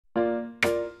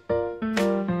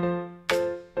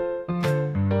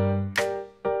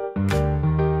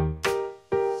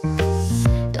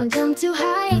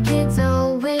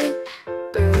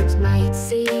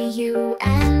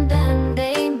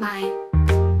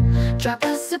Drop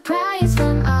a surprise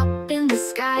from up in the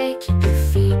sky. Keep your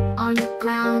feet on the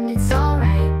ground, it's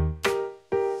alright.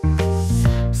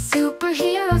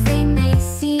 Superheroes, they may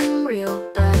seem real,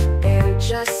 but they're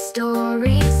just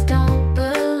stories, don't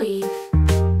believe.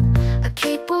 A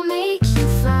cape will make you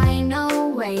fly, no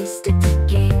way. Stick to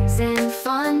games and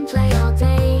fun, play all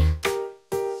day.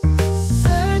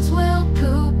 Birds will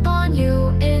poop on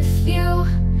you if you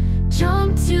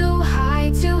jump too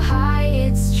high,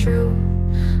 it's true.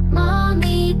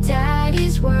 Mommy,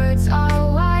 daddy's words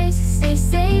are wise. Stay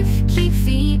safe, keep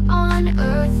feet on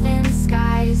earth and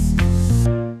skies.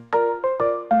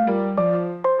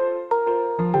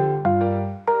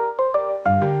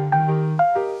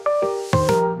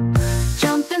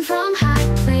 Jumping from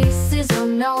high places, oh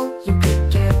no, you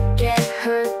could get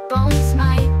hurt, bones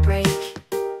might break.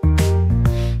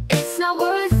 It's not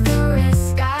worth the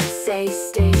risk, I say.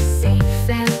 Stay safe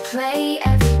and play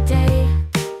every day.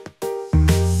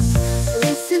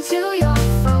 Listen to